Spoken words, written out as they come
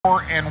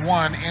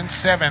4-1 in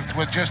seventh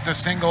with just a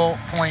single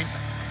point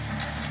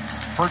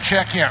for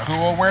Czechia, who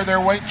will wear their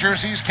white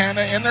jerseys,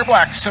 Canada in their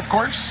blacks, of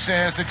course,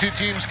 as the two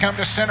teams come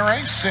to center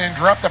ice and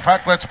drop the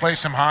puck. Let's play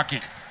some hockey.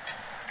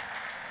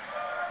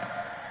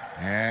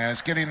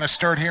 As getting the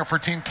start here for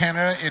Team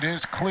Canada, it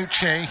is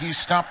Cloutier. He's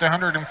stopped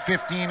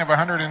 115 of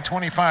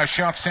 125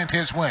 shots sent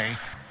his way.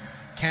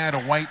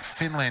 Canada white,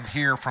 Finland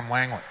here from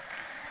Langley.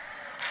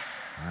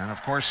 And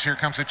of course, here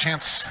comes a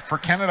chance for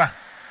Canada.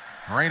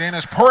 Right in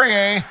is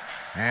Poirier,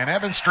 and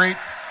Evan Street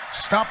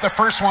stopped the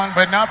first one,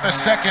 but not the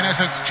second, as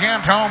it's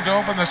jammed home to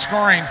open the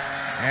scoring.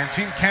 And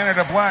Team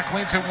Canada Black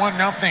leads at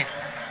 1-0.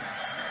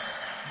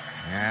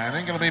 And I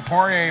think it'll be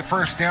Poirier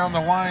first down the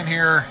line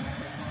here.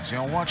 So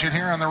you'll watch it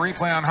here on the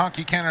replay on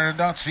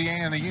hockeycanada.ca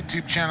and the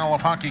YouTube channel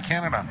of Hockey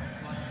Canada.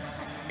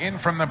 In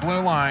from the blue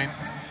line.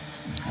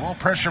 A little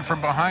pressure from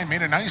behind.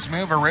 Made a nice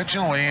move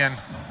originally, and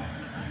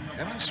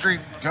Evan Street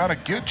got a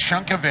good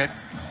chunk of it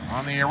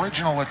on the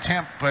original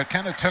attempt, but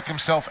kind of took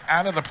himself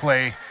out of the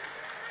play.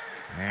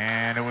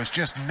 And it was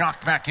just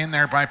knocked back in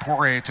there by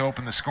Poirier to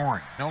open the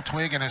scoring. No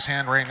twig in his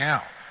hand right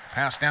now.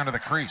 Pass down to the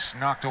crease,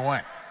 knocked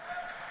away.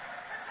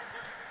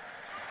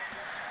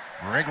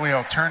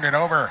 Riglio turned it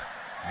over.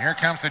 Here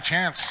comes the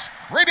chance.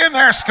 Right in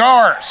there,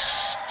 scores.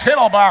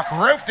 Tittlebach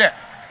roofed it.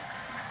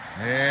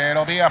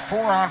 It'll be a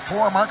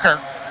 4-on-4 marker.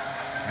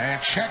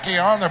 And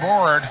Czechia on the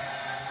board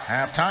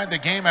have tied the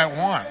game at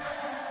 1.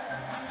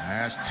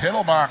 As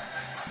Tittlebach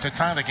to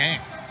tie the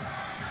game.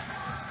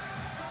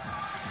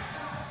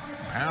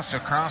 Pass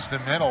across the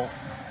middle.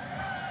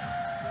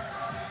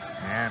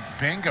 And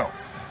bingo.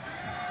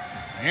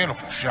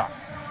 Beautiful shot.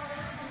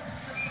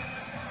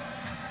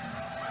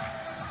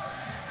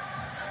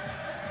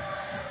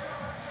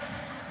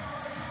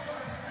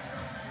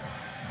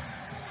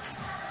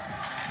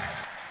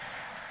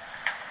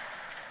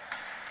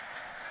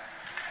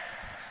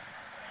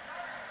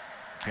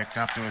 Kicked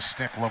up to his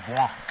stick,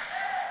 Lavoie.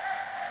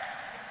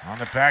 On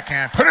the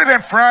backhand, put it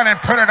in front and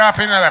put it up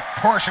into the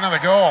portion of the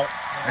goal.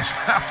 As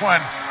that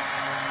one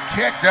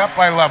kicked up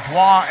by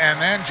Lavoie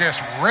and then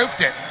just roofed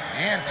it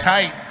in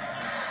tight.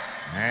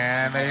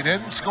 And they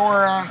didn't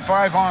score on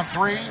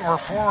 5-on-3 or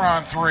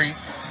 4-on-3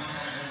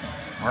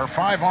 or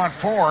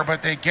 5-on-4,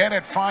 but they get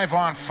it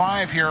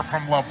 5-on-5 here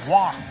from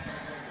Lavoie.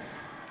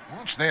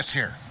 Watch this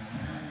here.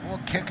 We'll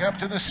kick up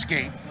to the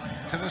skate,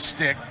 to the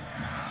stick.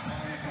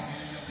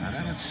 And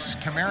then it's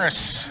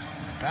Camaris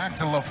back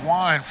to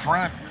Lavoie in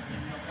front.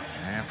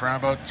 And from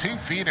about 2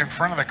 feet in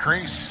front of the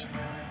crease.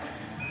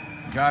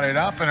 Got it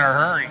up in a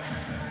hurry.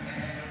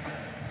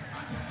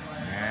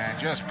 And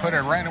just put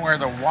it right where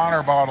the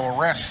water bottle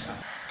rests.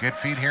 Good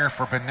feed here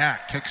for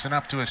Benak. Kicks it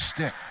up to his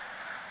stick.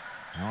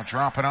 He'll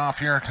drop it off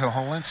here to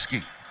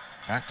Holinsky.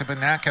 Back to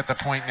Benak at the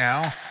point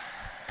now.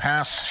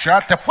 Pass,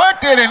 shot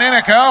deflected, and in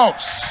it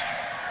goes.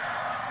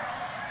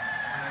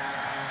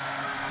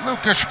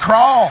 Lucas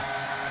Kral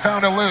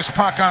found a loose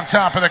puck on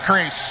top of the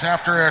crease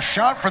after a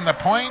shot from the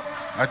point,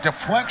 a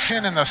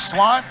deflection in the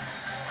slot.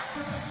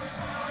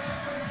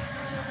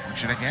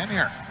 Watch it again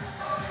here.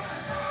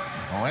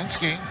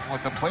 Olinsky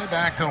with the play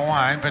back to the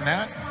line.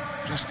 Benak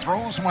just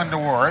throws one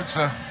towards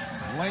a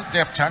light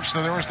deft touch,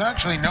 so there was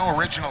actually no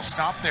original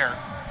stop there.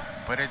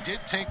 But it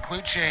did take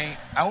Cloutier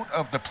out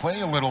of the play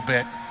a little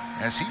bit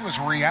as he was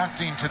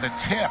reacting to the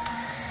tip.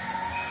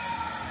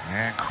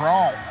 And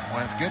Kral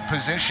with good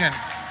position,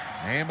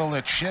 able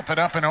to chip it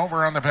up and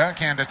over on the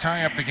backhand to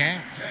tie up the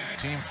game.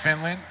 Team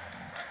Finland,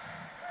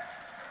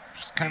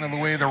 just kind of the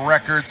way the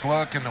records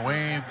look and the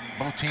way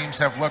both teams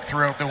have looked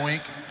throughout the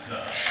week,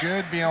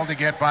 should be able to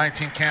get by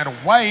Team Canada.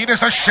 White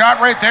is a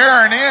shot right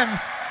there and in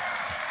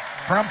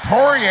from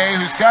Poirier,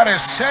 who's got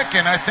his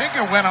second. I think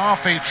it went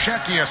off a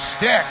Czechia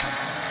stick,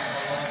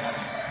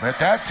 but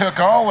that took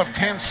all of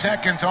 10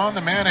 seconds on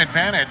the man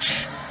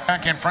advantage.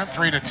 Back in front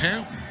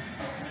 3-2.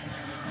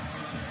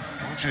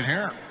 Watch it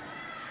here.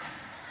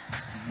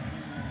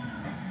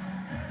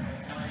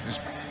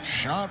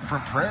 Shot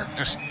from Prayer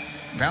just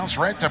bounced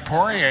right to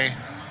Poirier.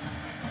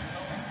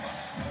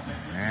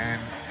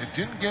 And it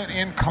didn't get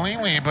in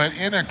cleanly, but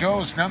in it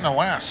goes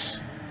nonetheless.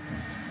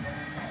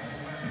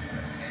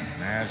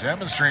 As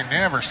Evan Street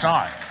never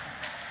saw it.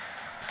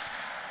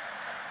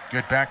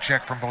 Good back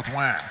check from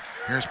Baudouin.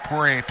 Here's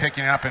Poirier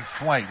picking it up in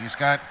flight. He's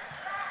got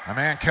a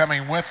man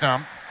coming with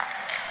him.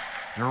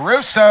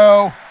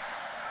 DeRusso.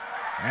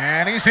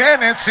 And he's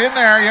in. It's in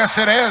there. Yes,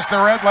 it is. The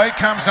red light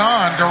comes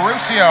on.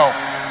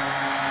 DeRusso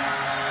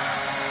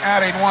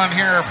adding one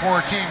here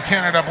for Team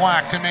Canada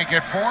Black to make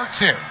it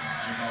 4-2.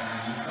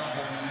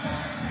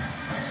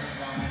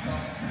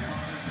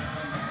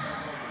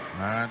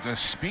 The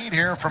speed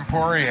here from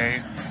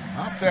Poirier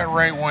up that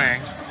right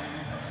wing.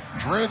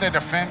 Drew the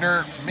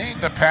defender, made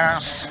the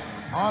pass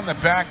on the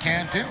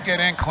backhand. Didn't get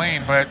in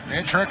clean, but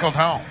it trickled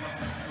home.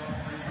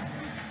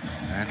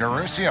 And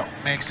DeRusso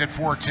makes it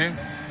 4-2.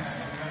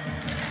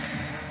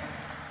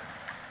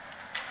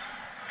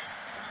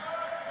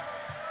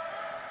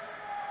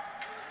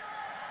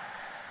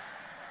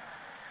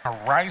 A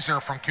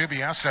riser from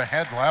Kubiesa,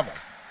 head level.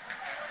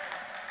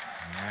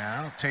 Yeah,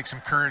 Now take some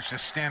courage to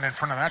stand in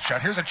front of that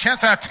shot. Here's a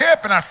chance on a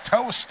tip and a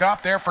toe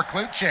stop there for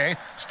Kluche.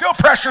 Still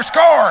pressure,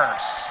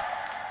 scores!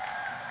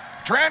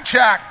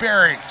 Dranchak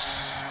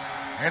buries.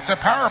 It's a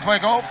power play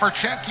goal for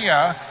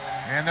Czechia,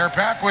 and they're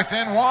back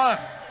within one.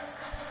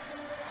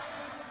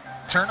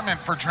 Tournament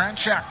for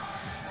Dranchak.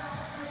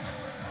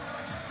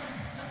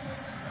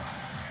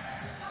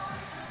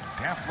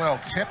 Deft little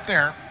tip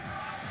there.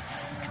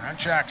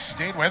 Dranchak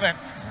stayed with it.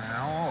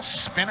 A little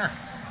spinner.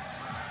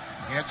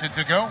 Gets it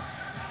to go.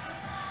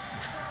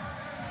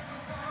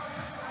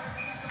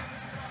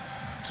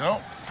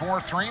 So,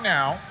 4-3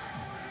 now.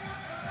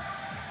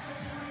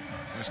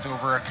 Just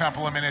over a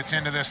couple of minutes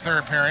into this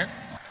third period.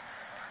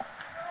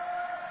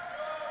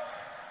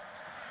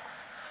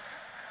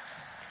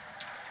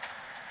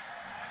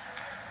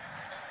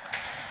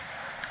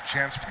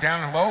 Chance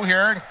down low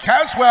here, and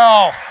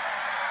Caswell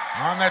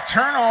on the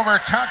turnover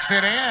tucks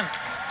it in.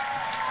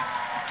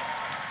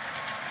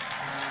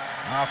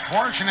 A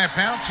fortunate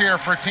bounce here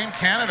for Team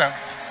Canada.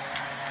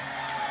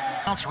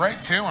 Bounce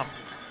right to him.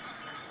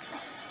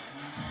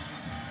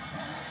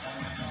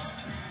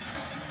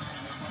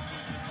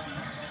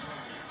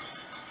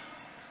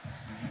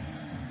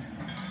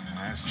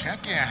 As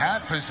Czechia had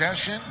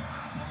possession,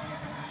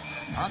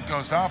 puck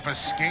goes off a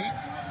skate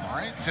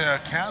right to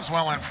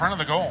Caswell in front of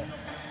the goal.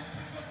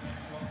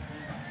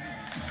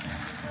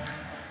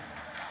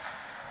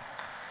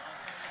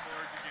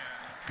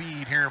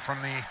 Speed here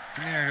from the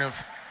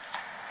diminutive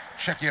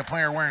Czechia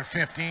player wearing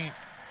 15.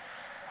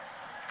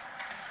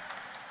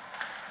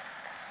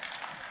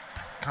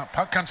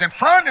 Puck comes in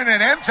front and it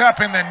ends up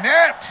in the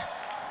net.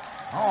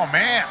 Oh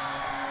man.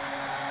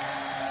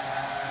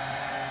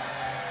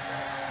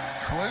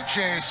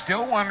 Kluche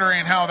still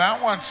wondering how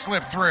that one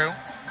slipped through.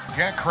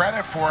 Get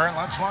credit for it.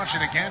 Let's watch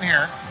it again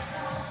here.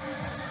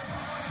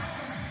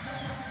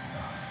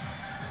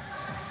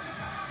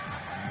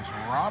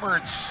 As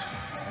Roberts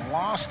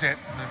lost it,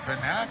 and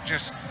Benak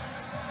just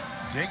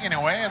digging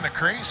away in the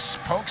crease,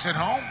 pokes it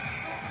home.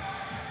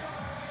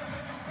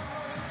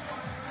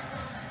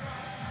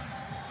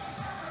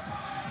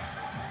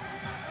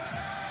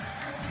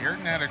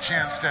 Bearden had a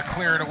chance to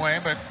clear it away,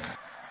 but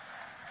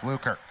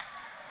Fluker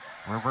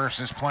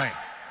reverses play.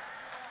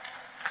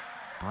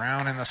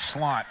 Brown in the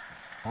slot.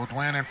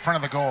 Baudouin in front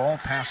of the goal.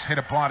 Pass hit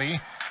a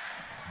body.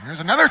 Here's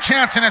another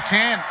chance, and it's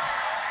in.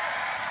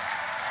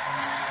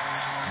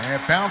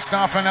 And it bounced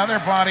off another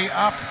body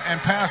up and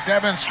past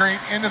Evans Street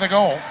into the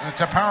goal.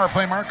 It's a power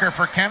play marker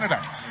for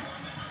Canada.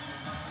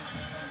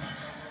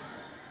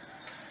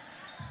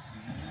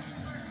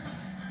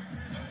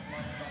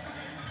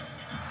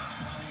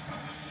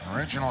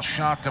 Original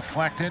shot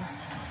deflected.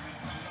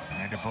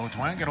 And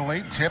Baudouin get a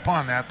late tip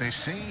on that. They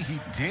say he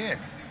did.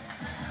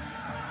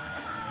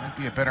 Might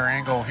be a better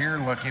angle here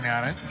looking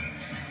at it.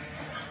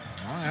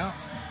 Oh yeah,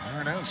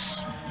 there it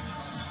is.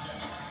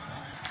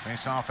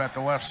 Face off at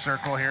the left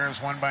circle here is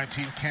won by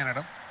Team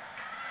Canada.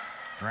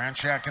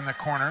 Dranchak in the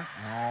corner.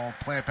 I'll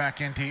play it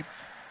back in deep.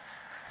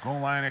 Goal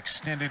line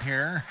extended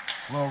here.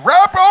 Little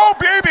wrap. Oh,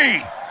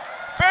 baby!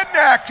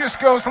 Bednack just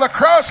goes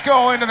lacrosse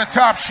goal into the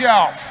top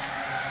shelf.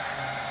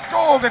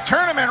 Goal of the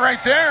tournament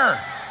right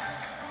there.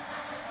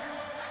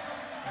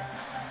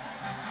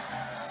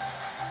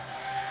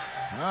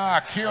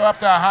 Cue up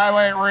the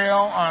highlight reel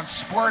on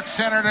Sports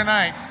Center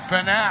tonight.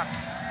 Benak.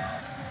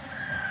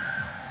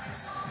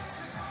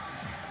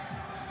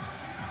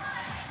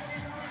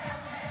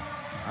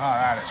 Oh,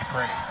 that is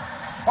pretty.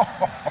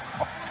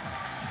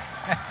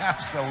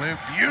 Absolute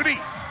beauty.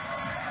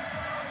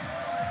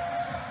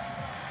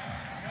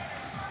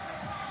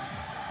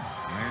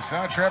 We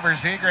saw Trevor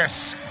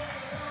Zegras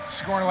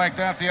score like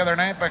that the other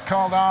night, but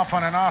called off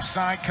on an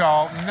offside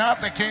call.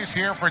 Not the case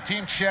here for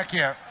Team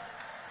Czechia.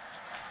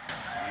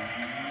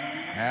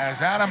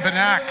 As Adam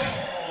Benak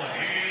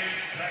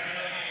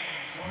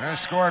has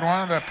scored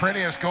one of the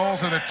prettiest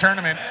goals of the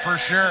tournament for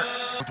sure.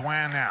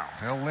 Baudouin now,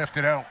 he'll lift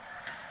it out.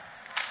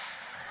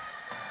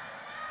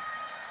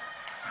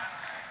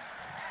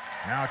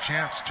 Now a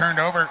chance turned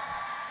over.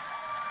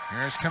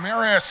 Here's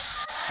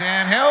Camaris,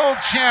 and he'll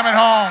jam it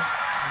home.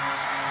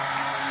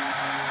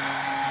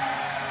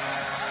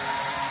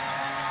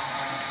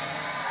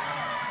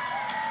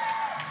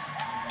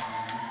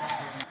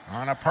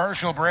 On a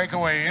partial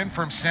breakaway in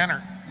from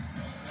center.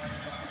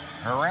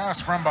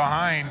 Harassed from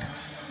behind,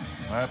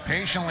 but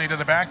patiently to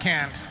the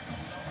backhand.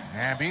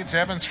 And beats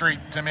Evans Street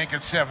to make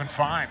it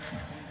 7-5.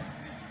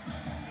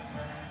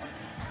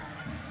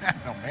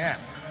 Oh man,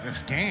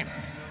 this game.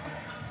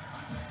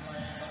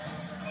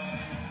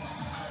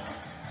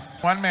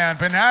 One man,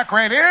 Benak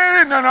right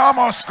in and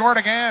almost scored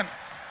again.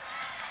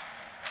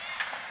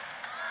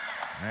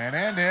 An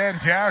end-to-end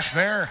dash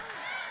there.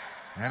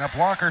 And a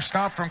blocker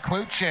stop from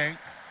Kluche.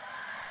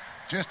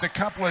 Just a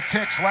couple of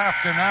ticks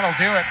left and that'll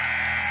do it.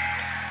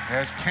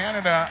 As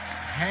Canada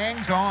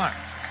hangs on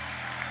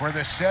for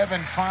the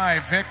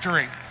 7-5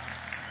 victory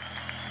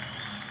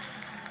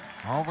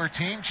over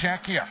Team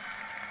Czechia.